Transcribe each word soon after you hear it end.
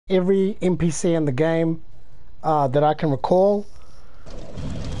every NPC in the game that I can recall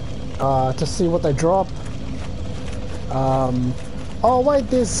to see what they drop. Oh wait,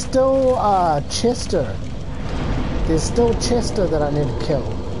 there's still Chester. There's still Chester that I need to kill.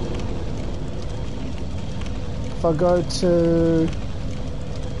 If I go to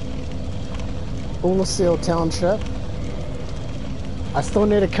Ullasil Township, I still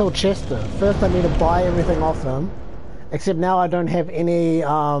need to kill Chester. First I need to buy everything off him. Except now I don't have any,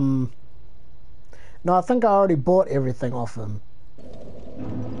 no, I think I already bought everything off him.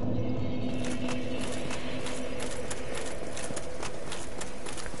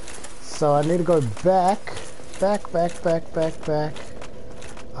 So I need to go back.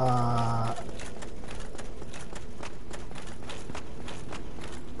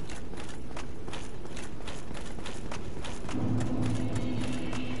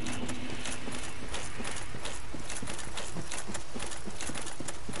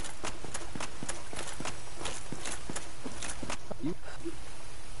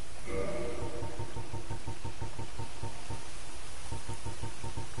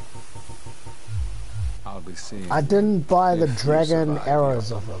 I didn't buy the dragon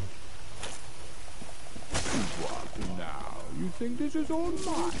arrows of him. What now? You think this is all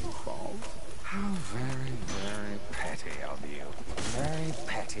my fault? How very, very petty of you. Very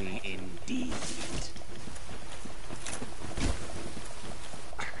petty indeed.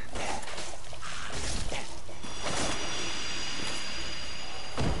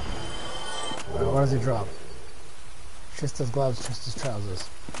 What does he drop? Chester's gloves, Chester's trousers.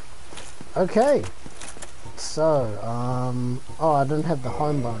 Okay. So, oh, I didn't have the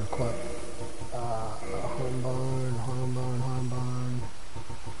homebone equipped. Homebone.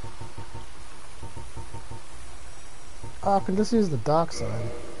 Oh, I can just use the dark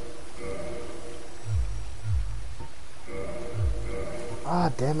side. Ah,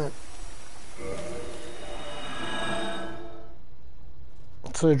 damn it.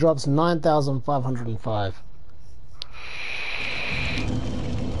 So it drops 9,505.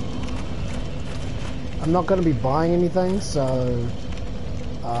 I'm not going to be buying anything, so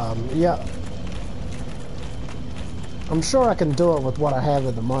yeah. I'm sure I can do it with what I have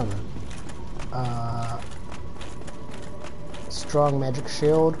at the moment. Strong magic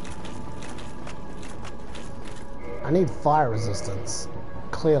shield. I need fire resistance,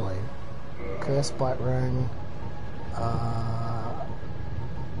 clearly. Curse bite ring.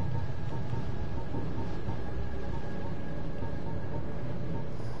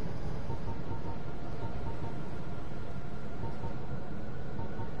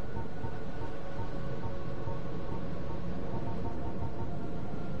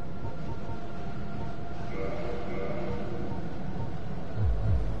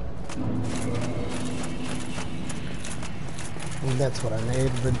 That's what I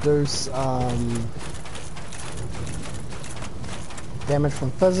need. Reduce damage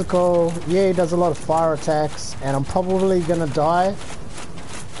from physical. Yeah, he does a lot of fire attacks, and I'm probably gonna die.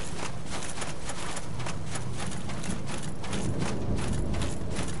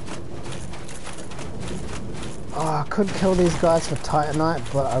 Oh, I could kill these guys for Titanite,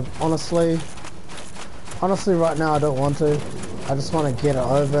 but I honestly right now I don't want to. I just want to get it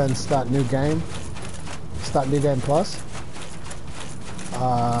over and start new game. Start new game plus.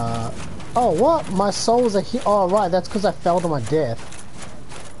 Oh, what? My souls are here. Oh, right, that's because I fell to my death.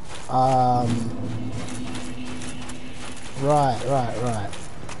 Right.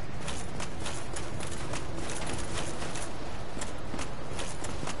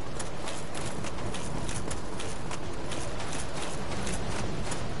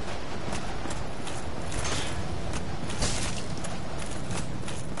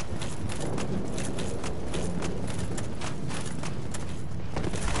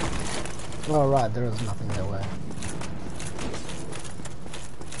 Oh, right, there is nothing that way.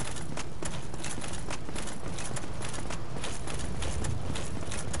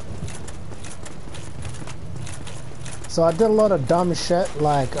 So I did a lot of dumb shit,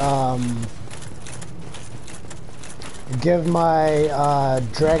 like, give my,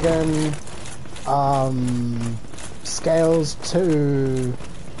 dragon, scales to...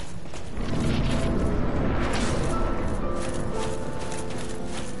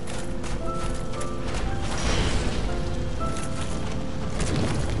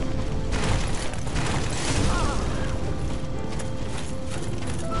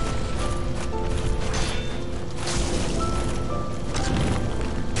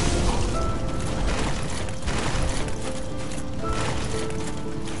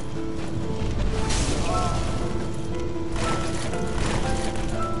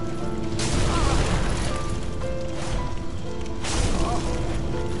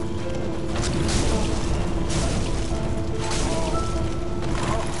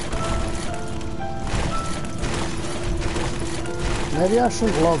 Maybe I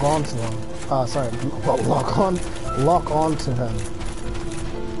shouldn't log on to him. Sorry, not lock on to him.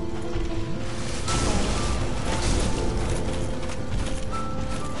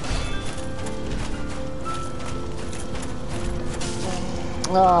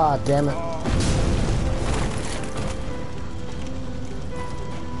 Ah, damn it.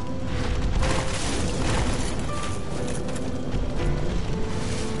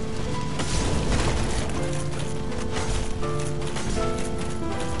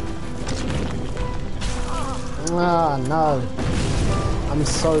 Ah, no. I'm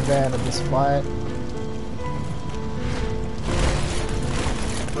so bad at this fight.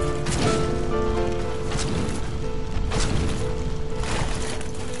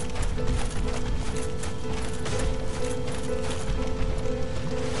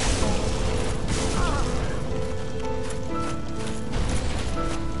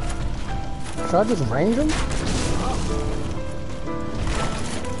 Should I just range him?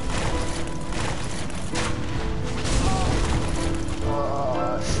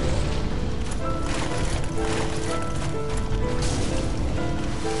 Oh, shit.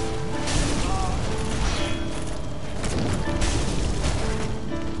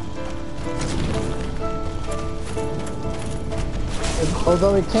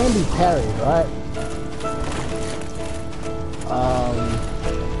 Although it can be parried, right?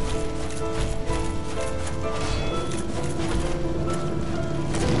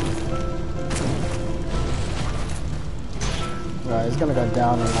 Right, he's gonna go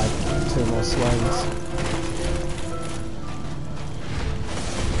down in like 2 more swings.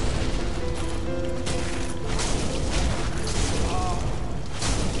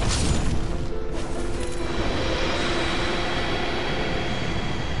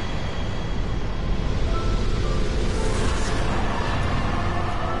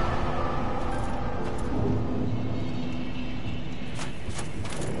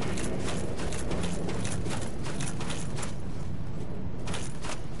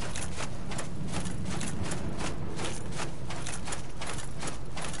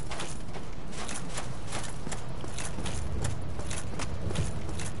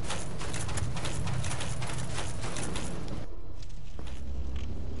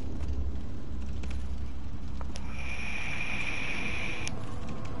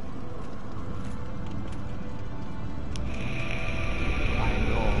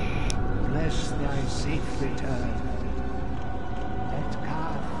 Thy safe return. Let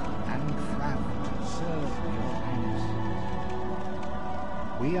calf and craft serve your highness.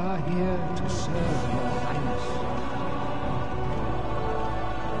 We are here to serve your highness.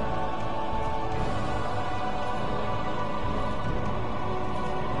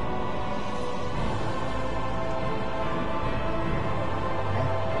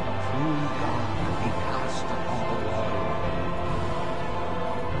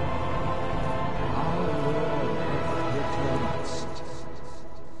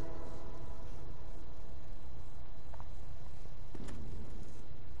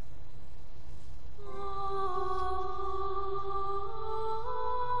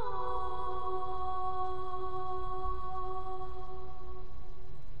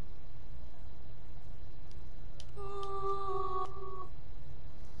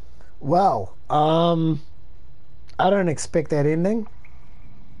 Well, I don't expect that ending.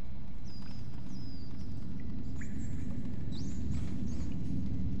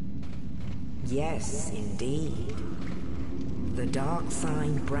 Yes, indeed. The dark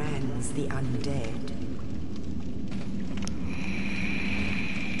sign brands the undead.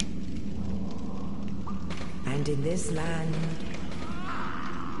 And in this land,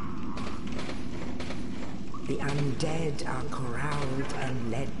 the undead are corralled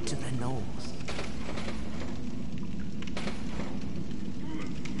and led to the north.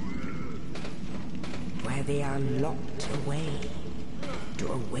 Where they are locked away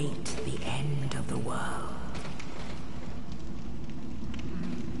to await the end of the world.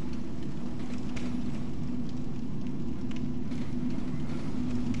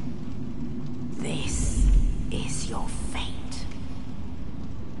 This is your fate.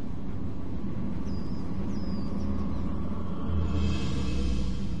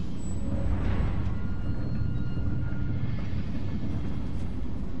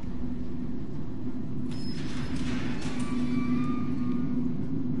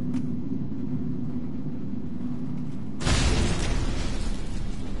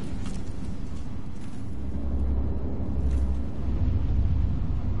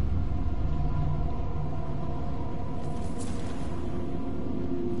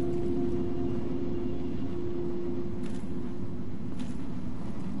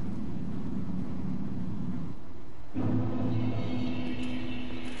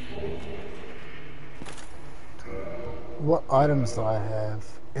 what items do I have?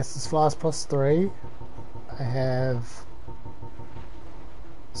 Estus Flask plus 3. I have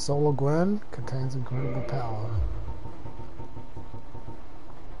Solar Gwynn, contains incredible power.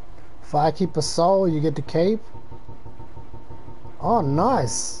 Firekeeper Soul, you get to keep. Oh,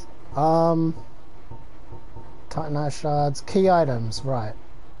 nice. Titanite Shards, key items, right.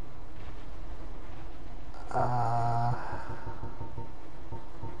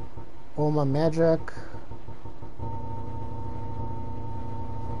 All my magic.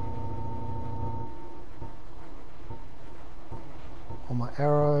 All my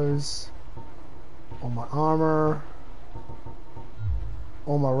arrows. All my armor.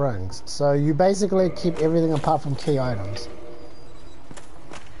 All my rings. So you basically keep everything apart from key items.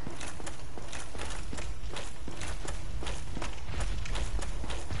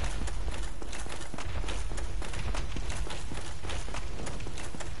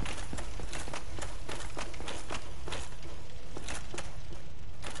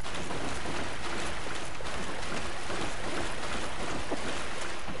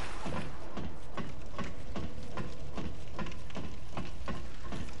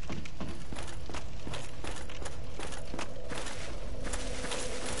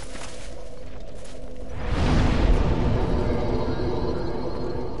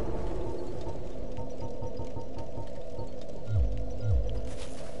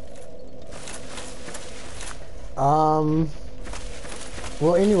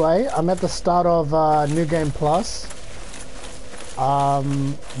 Well, anyway, I'm at the start of New Game Plus.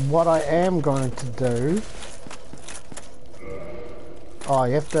 What I am going to do... Oh,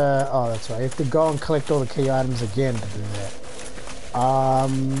 you have to... Oh, that's right. You have to go and collect all the key items again to do that.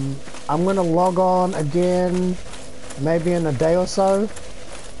 I'm going to log on again, maybe in a day or so.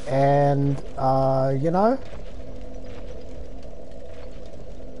 And, you know...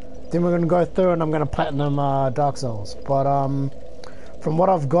 Then we're going to go through and I'm going to platinum Dark Souls. But from what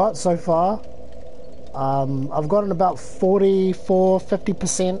I've got so far, I've gotten about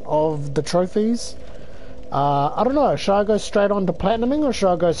 44-50% of the trophies. I don't know, should I go straight on to platinuming or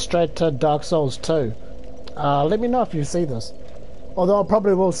should I go straight to Dark Souls 2? Let me know if you see this. Although I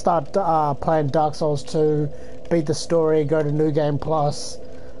probably will start playing Dark Souls 2, beat the story, go to New Game Plus,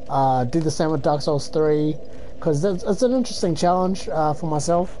 do the same with Dark Souls 3, because it's an interesting challenge for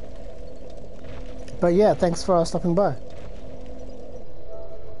myself. But yeah, thanks for stopping by.